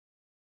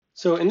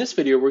So in this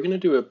video, we're going to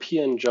do a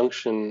PN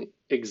junction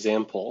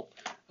example.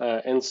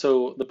 And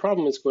so the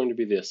problem is going to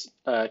be this.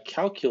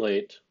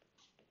 Calculate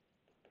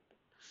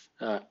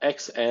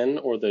xn,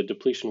 or the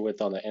depletion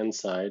width on the n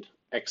side,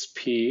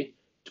 xp,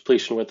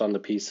 depletion width on the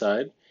p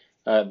side,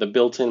 the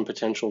built-in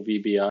potential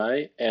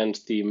VBI, and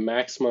the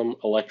maximum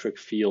electric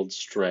field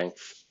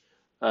strength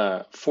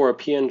for a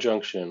PN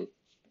junction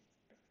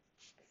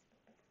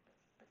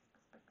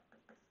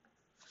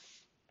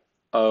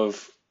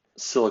of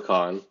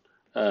silicon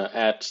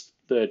at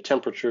the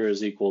temperature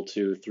is equal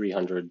to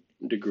 300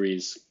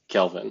 degrees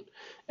Kelvin.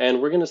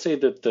 And we're going to say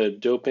that the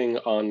doping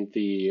on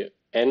the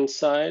N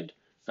side,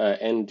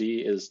 Nd,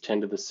 is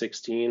 10 to the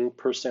 16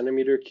 per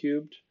centimeter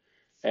cubed.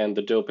 And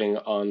the doping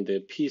on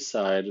the P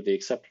side, the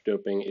acceptor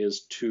doping,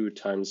 is 2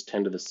 times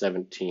 10 to the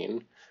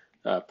 17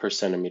 per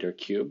centimeter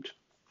cubed.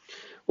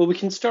 Well, we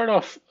can start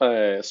off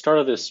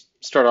this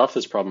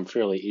problem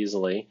fairly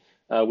easily.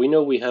 We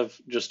know we have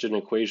just an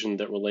equation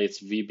that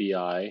relates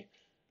VBI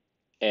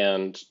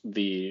and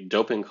the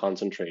doping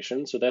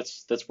concentration, so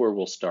that's where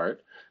we'll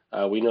start.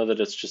 We know that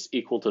it's just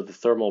equal to the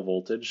thermal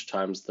voltage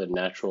times the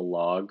natural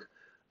log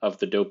of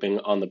the doping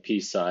on the P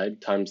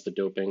side times the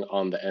doping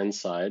on the N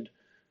side,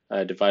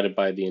 divided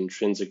by the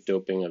intrinsic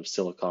doping of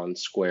silicon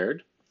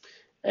squared.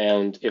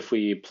 And if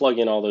we plug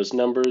in all those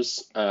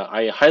numbers,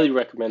 I highly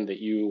recommend that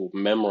you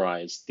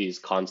memorize these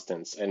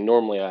constants. And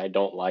normally I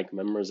don't like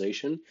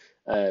memorization,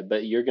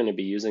 but you're going to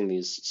be using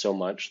these so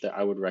much that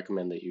I would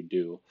recommend that you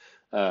do.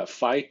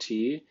 Phi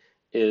t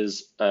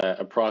is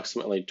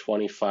approximately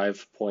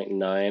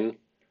 25.9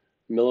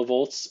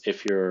 millivolts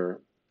if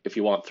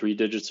you want 3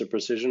 digits of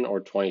precision, or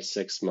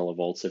 26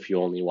 millivolts if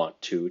you only want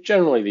 2.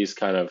 Generally, these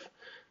kind of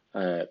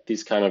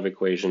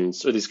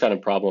equations or these kind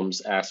of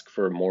problems ask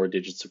for more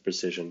digits of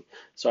precision.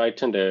 So I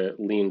tend to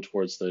lean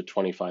towards the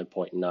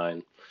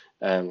 25.9.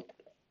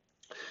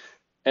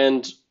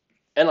 And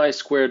Ni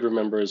squared,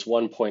 remember, is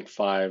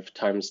 1.5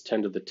 times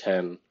 10 to the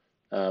 10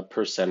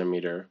 per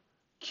centimeter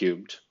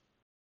cubed.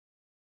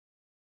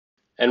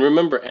 And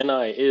remember,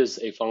 Ni is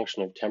a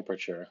function of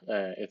temperature.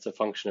 It's a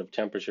function of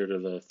temperature to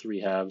the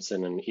 3/2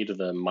 and an e to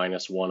the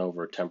 -1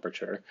 over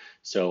temperature.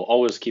 So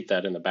always keep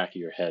that in the back of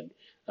your head.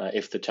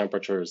 If the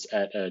temperature is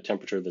at a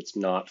temperature that's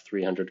not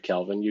 300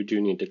 Kelvin, you do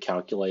need to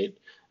calculate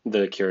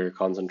the carrier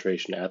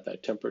concentration at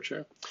that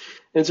temperature.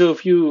 And so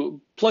if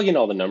you plug in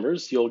all the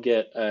numbers, you'll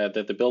get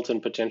that the built-in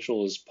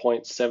potential is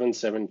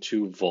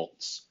 0.772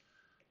 volts.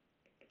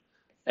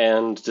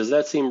 And does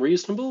that seem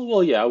reasonable?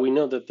 Well, yeah, we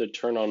know that the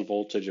turn-on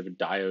voltage of a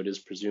diode is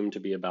presumed to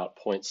be about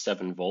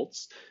 0.7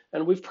 volts,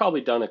 and we've probably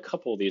done a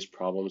couple of these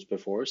problems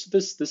before, so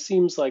this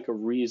seems like a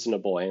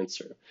reasonable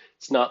answer.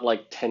 It's not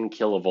like 10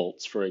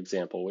 kilovolts, for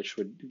example, which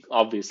would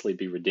obviously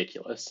be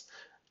ridiculous.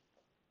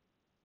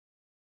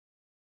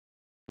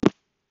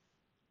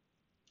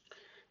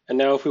 And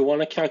now if we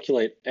want to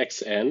calculate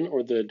Xn,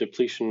 or the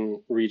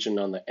depletion region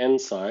on the N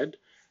side,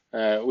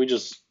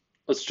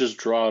 let's just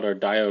draw out our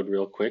diode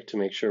real quick to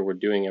make sure we're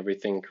doing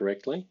everything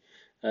correctly.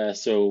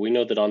 So we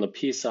know that on the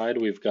P side,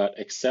 we've got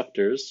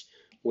acceptors,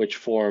 which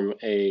form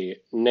a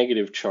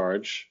negative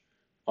charge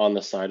on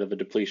the side of the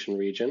depletion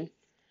region.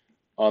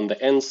 On the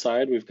N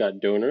side, we've got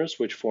donors,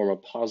 which form a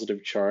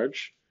positive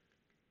charge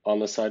on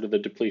the side of the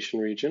depletion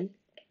region,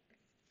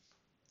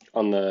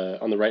 on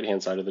the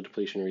right-hand side of the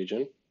depletion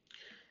region.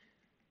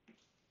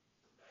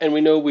 And we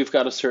know we've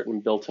got a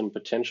certain built-in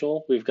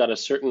potential. We've got a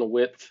certain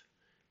width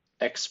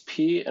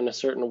xp and a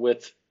certain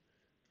width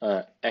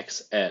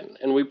xn.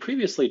 And we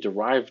previously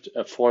derived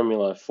a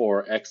formula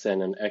for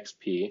xn and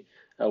xp,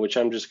 which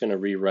I'm just going to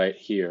rewrite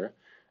here.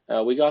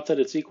 We got that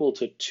it's equal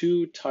to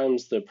 2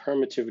 times the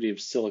permittivity of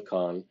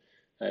silicon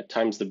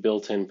times the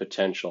built-in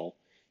potential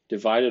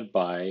divided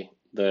by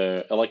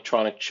the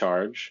electronic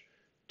charge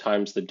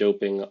times the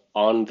doping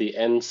on the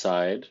N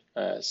side,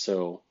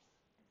 so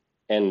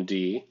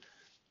Nd,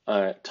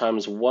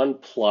 times 1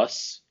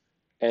 plus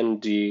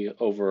Nd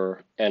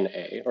over Na,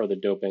 or the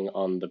doping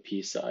on the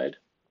P side.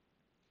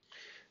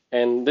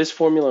 And this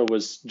formula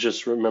was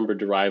just, remember,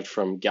 derived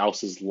from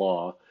Gauss's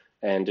law,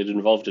 and it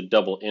involved a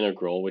double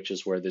integral, which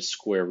is where this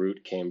square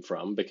root came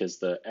from, because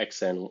the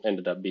xn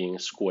ended up being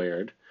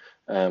squared.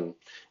 And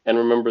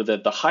remember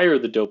that the higher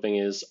the doping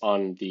is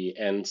on the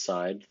N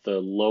side,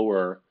 the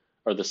lower,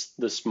 or the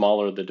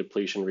smaller the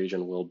depletion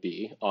region will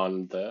be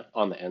on the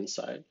N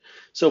side.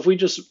 So if we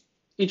just,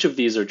 each of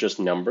these are just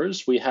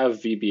numbers. We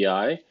have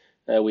VBI,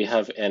 we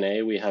have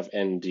Na, we have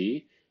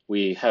Nd,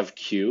 we have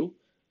Q.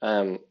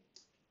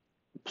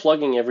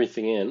 Plugging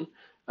everything in,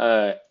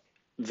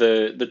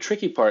 the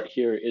tricky part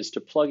here is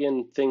to plug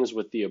in things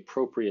with the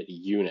appropriate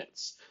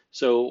units.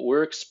 So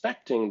we're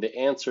expecting the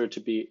answer to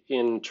be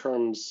in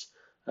terms,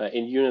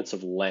 in units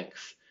of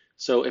length.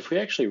 So if we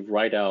actually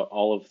write out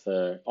all of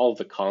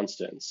the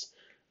constants,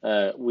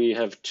 we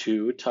have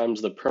 2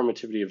 times the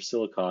permittivity of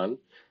silicon,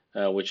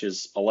 which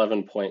is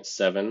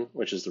 11.7,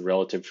 which is the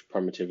relative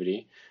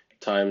permittivity,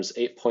 times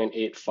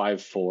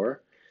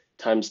 8.854,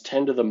 times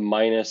 10 to the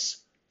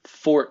minus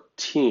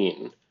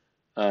 14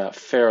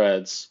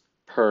 farads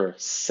per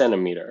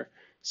centimeter.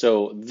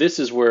 So this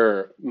is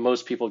where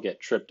most people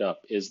get tripped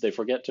up, is they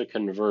forget to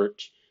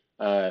convert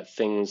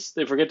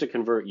they forget to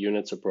convert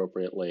units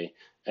appropriately,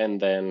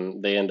 and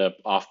then they end up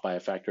off by a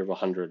factor of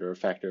 100 or a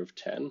factor of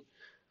 10,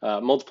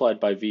 multiplied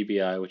by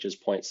VBI, which is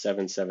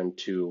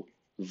 0.772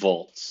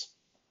 volts.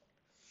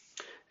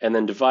 And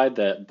then divide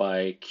that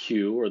by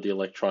Q, or the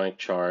electronic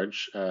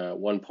charge,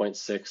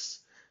 1.6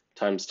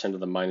 times 10 to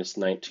the minus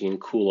 19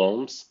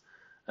 coulombs,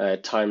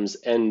 times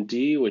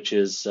ND, which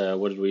is,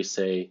 what did we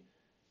say?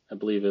 I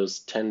believe it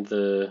was 10 to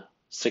the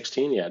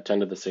 16, yeah,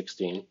 10 to the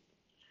 16,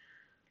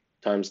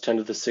 times 10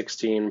 to the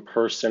 16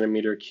 per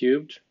centimeter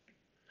cubed,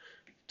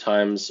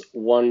 times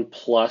 1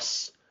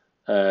 plus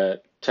 10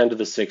 to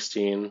the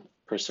 16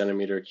 per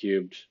centimeter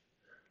cubed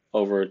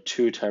over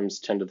 2 times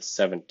 10 to the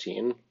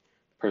 17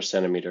 per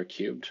centimeter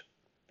cubed.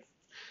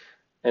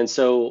 And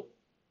so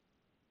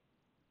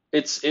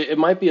it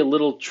might be a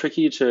little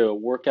tricky to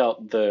work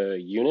out the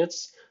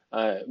units,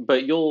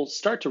 but you'll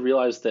start to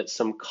realize that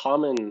some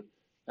common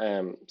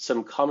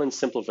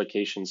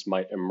simplifications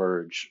might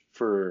emerge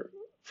for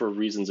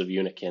reasons of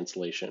unit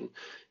cancellation.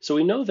 So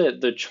we know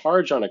that the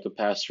charge on a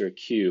capacitor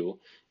Q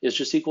is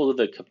just equal to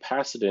the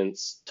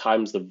capacitance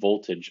times the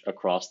voltage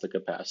across the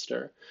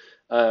capacitor.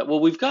 Well,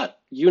 we've got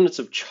units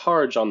of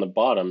charge on the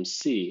bottom,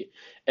 C,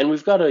 and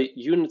we've got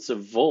units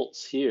of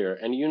volts here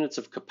and units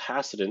of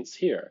capacitance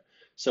here.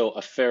 So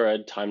a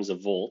farad times a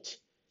volt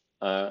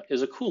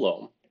is a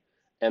coulomb.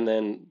 And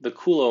then the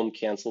coulomb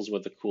cancels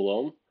with the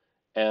coulomb,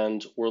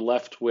 and we're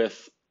left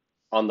with,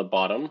 on the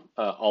bottom,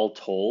 all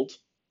told,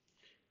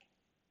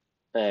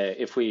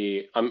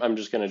 I'm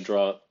just going to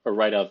draw or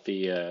write out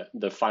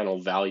the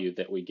final value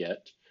that we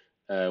get.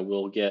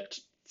 We'll get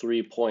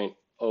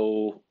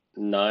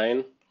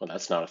 3.09. Well,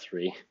 that's not a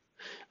 3.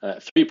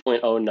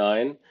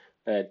 3.09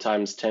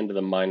 times 10 to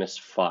the minus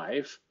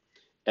 5.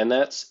 And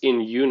that's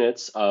in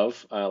units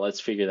of, let's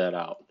figure that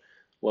out.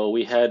 Well,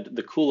 we had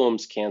the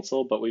coulombs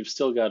cancel, but we've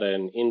still got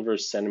an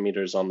inverse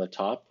centimeters on the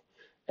top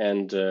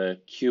and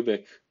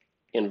cubic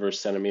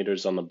inverse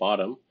centimeters on the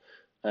bottom.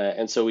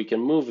 And so we can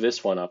move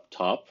this one up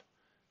top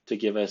to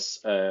give us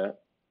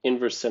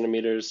inverse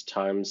centimeters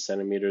times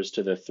centimeters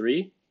to the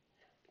 3.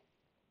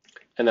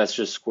 And that's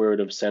just square root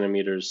of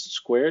centimeters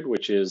squared,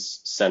 which is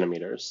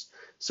centimeters.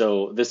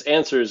 So this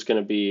answer is going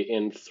to be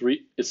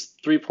it's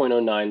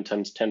 3.09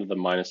 times 10 to the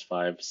minus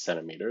 5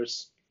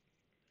 centimeters.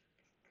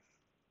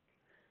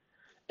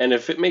 And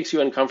if it makes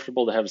you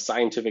uncomfortable to have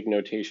scientific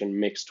notation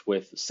mixed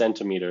with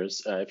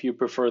centimeters, if you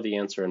prefer the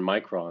answer in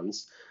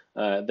microns,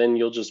 then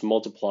you'll just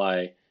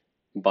multiply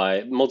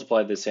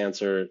this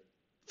answer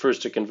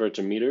first to convert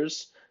to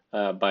meters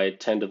by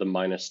 10 to the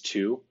minus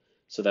 2.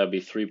 So that would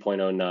be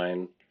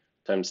 3.09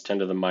 times 10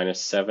 to the minus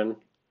 7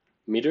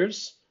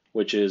 meters,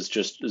 which is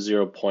just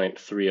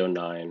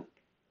 0.309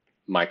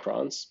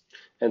 microns.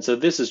 And so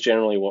this is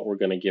generally what we're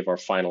going to give our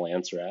final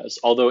answer as,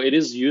 although it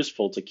is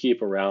useful to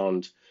keep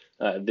around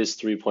this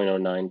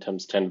 3.09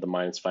 times 10 to the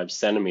minus 5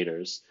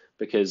 centimeters,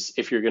 because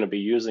if you're going to be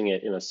using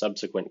it in a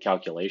subsequent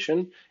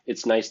calculation,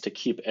 it's nice to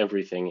keep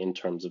everything in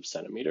terms of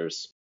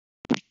centimeters.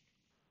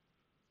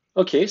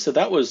 Okay, so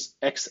that was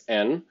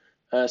xn.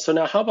 So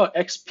now how about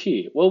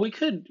xp? Well, we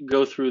could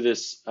go through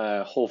this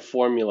whole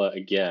formula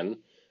again,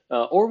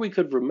 or we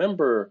could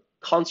remember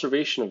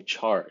conservation of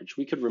charge.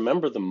 We could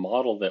remember the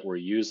model that we're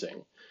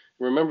using.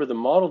 Remember, the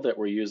model that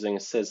we're using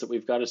says that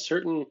we've got a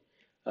certain,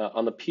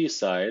 on the p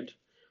side,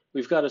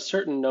 we've got a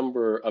certain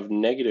number of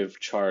negative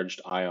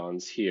charged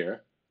ions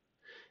here,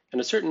 and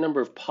a certain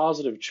number of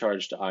positive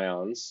charged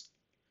ions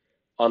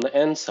on the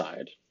n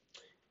side.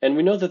 And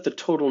we know that the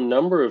total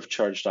number of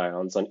charged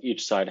ions on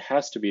each side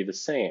has to be the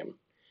same.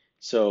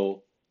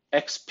 So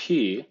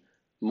xp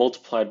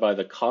multiplied by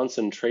the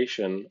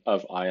concentration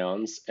of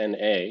ions,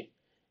 Na,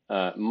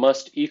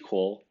 must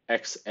equal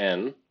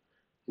xn,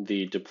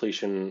 the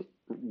depletion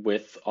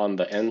width on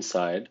the n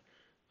side,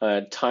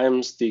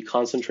 times the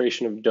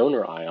concentration of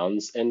donor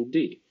ions,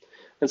 Nd.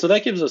 And so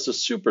that gives us a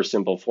super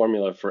simple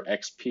formula for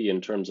xp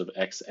in terms of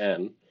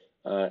xn.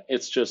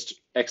 It's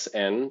just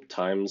xn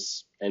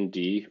times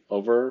Nd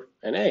over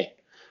Na.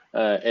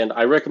 And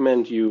I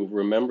recommend you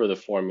remember the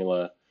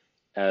formula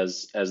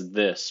as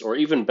this, or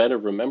even better,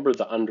 remember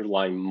the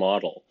underlying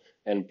model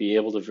and be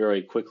able to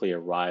very quickly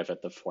arrive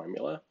at the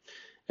formula.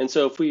 And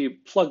so if we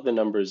plug the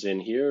numbers in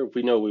here,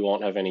 we know we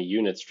won't have any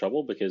units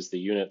trouble because the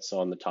units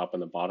on the top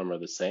and the bottom are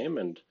the same,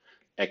 and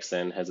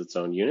xn has its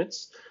own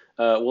units.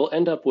 We'll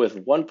end up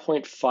with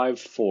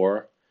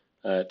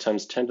 1.54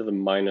 times 10 to the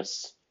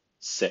minus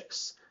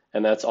 6,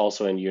 and that's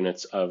also in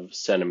units of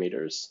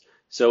centimeters.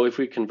 So if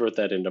we convert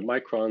that into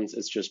microns,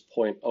 it's just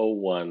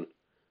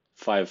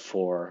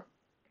 0.0154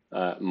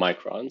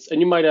 microns. And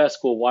you might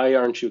ask, well, why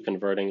aren't you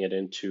converting it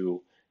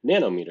into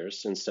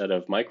nanometers instead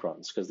of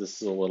microns? Because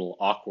this is a little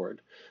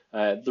awkward.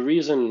 The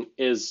reason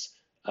is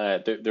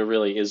there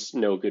really is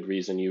no good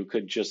reason. You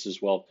could just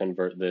as well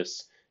convert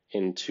this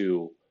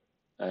into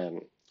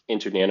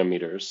into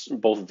nanometers,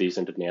 both of these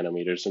into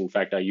nanometers. In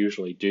fact, I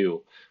usually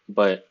do.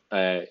 But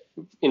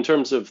in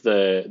terms of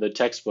the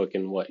textbook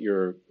and what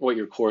your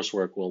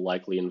coursework will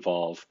likely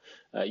involve,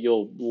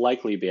 you'll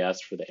likely be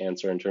asked for the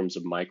answer in terms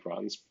of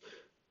microns,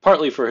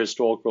 partly for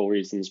historical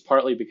reasons,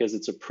 partly because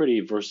it's a pretty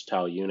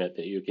versatile unit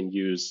that you can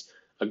use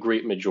a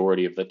great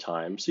majority of the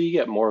time, so you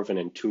get more of an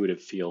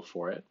intuitive feel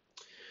for it.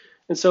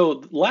 And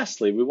so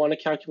lastly, we want to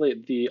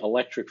calculate the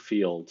electric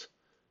field,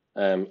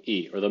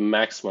 E, or the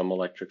maximum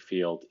electric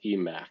field, E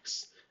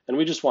max. And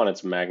we just want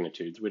its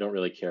magnitudes. We don't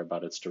really care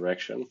about its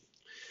direction.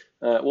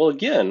 Well,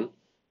 again,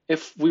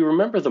 if we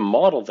remember the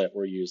model that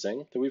we're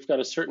using, that we've got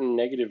a certain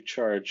negative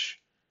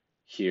charge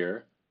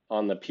here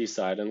on the P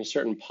side and a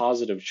certain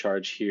positive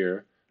charge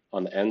here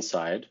on the N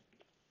side,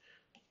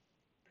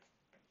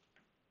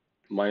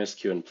 minus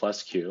Q and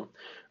plus Q.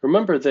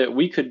 Remember that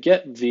we could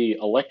get the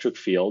electric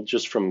field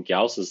just from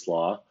Gauss's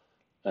law.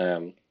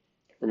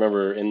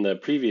 Remember in the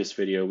previous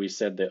video, we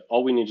said that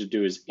all we need to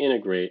do is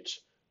integrate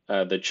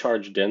the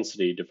charge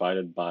density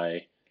divided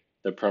by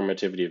the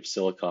permittivity of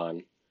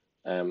silicon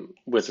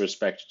with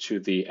respect to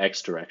the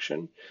x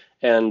direction.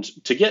 And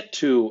to get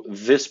to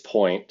this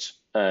point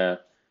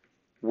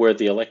where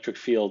the electric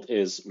field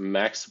is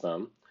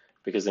maximum,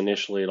 because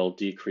initially it'll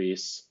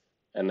decrease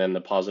and then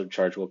the positive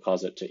charge will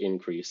cause it to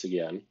increase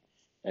again.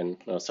 And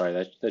oh,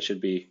 sorry, that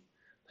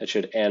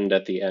should end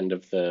at the end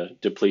of the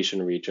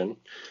depletion region.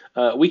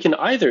 We can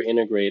either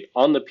integrate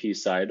on the P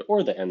side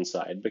or the N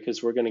side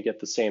because we're going to get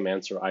the same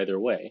answer either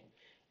way.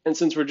 And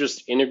since we're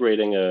just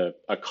integrating a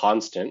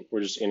constant,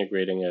 we're just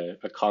integrating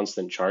a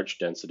constant charge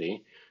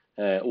density,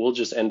 we'll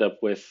just end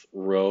up with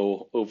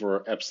rho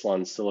over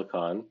epsilon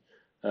silicon.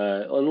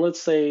 And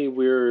let's say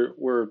we're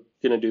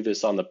going to do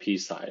this on the P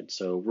side.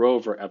 So rho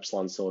over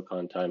epsilon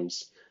silicon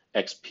times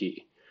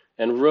xp.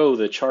 And rho,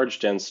 the charge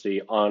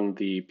density on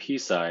the P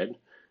side,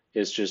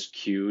 is just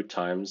Q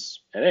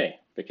times Na,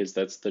 because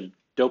that's the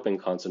doping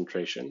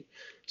concentration.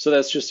 So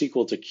that's just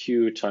equal to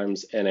Q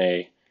times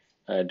Na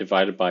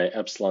divided by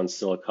epsilon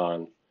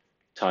silicon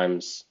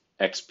times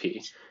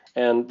xp.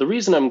 And the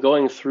reason I'm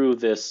going through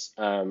this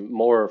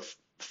more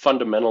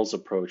fundamentals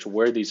approach,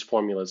 where these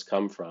formulas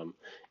come from,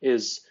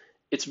 is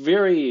it's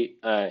very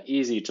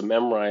easy to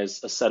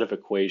memorize a set of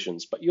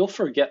equations, but you'll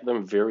forget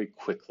them very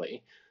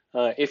quickly.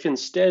 If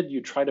instead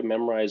you try to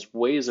memorize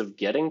ways of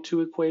getting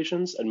to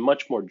equations and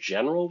much more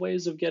general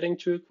ways of getting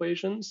to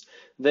equations,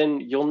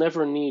 then you'll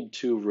never need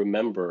to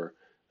remember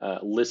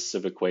lists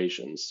of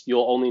equations.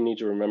 You'll only need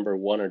to remember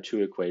one or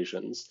two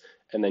equations,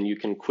 and then you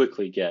can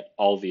quickly get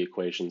all the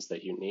equations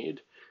that you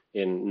need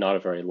in not a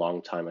very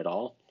long time at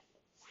all.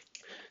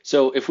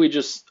 So if we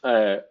just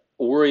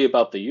worry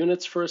about the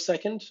units for a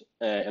second,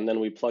 and then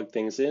we plug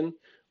things in,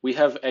 we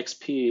have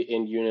xp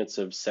in units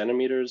of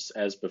centimeters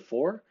as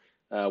before.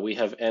 We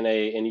have Na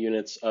in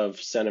units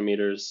of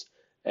centimeters,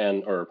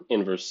 or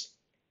inverse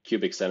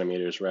cubic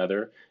centimeters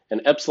rather,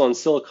 and epsilon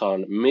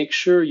silicon, make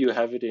sure you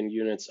have it in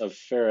units of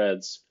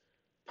farads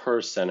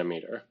per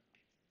centimeter.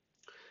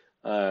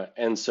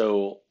 And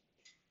so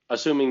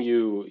assuming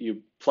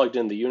you plugged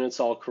in the units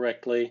all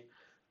correctly,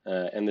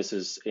 and this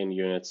is in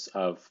units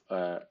of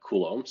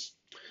coulombs.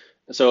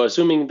 So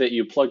assuming that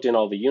you plugged in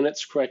all the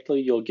units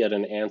correctly, you'll get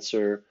an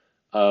answer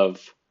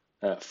of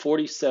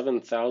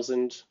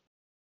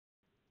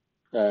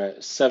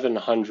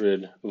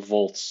 47,700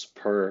 volts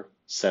per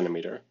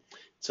centimeter.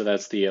 So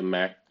that's the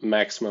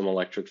maximum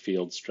electric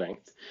field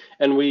strength.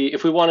 And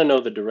if we want to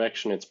know the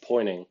direction it's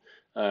pointing,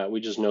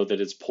 we just know that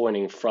it's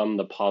pointing from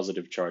the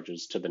positive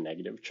charges to the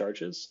negative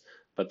charges.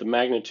 But the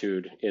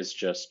magnitude is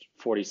just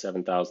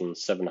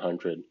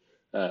 47,700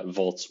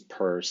 volts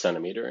per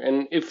centimeter.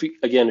 And if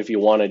you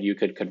wanted, you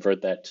could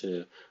convert that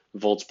to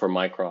volts per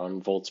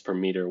micron, volts per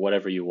meter,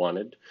 whatever you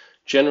wanted.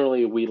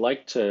 Generally, we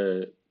like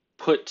to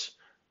put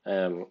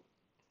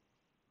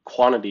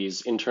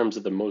quantities in terms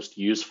of the most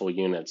useful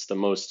units, the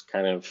most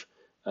kind of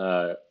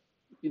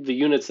the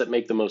units that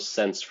make the most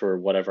sense for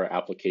whatever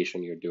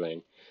application you're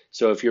doing.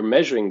 So if you're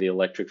measuring the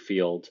electric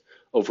field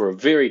over a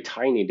very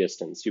tiny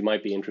distance, you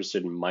might be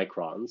interested in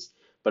microns.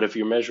 But if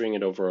you're measuring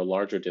it over a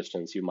larger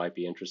distance, you might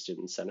be interested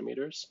in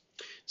centimeters.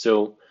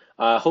 So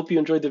I hope you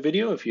enjoyed the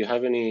video. If you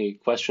have any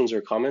questions or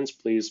comments,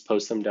 please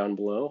post them down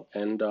below,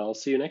 and I'll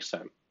see you next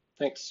time.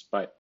 Thanks.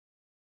 Bye.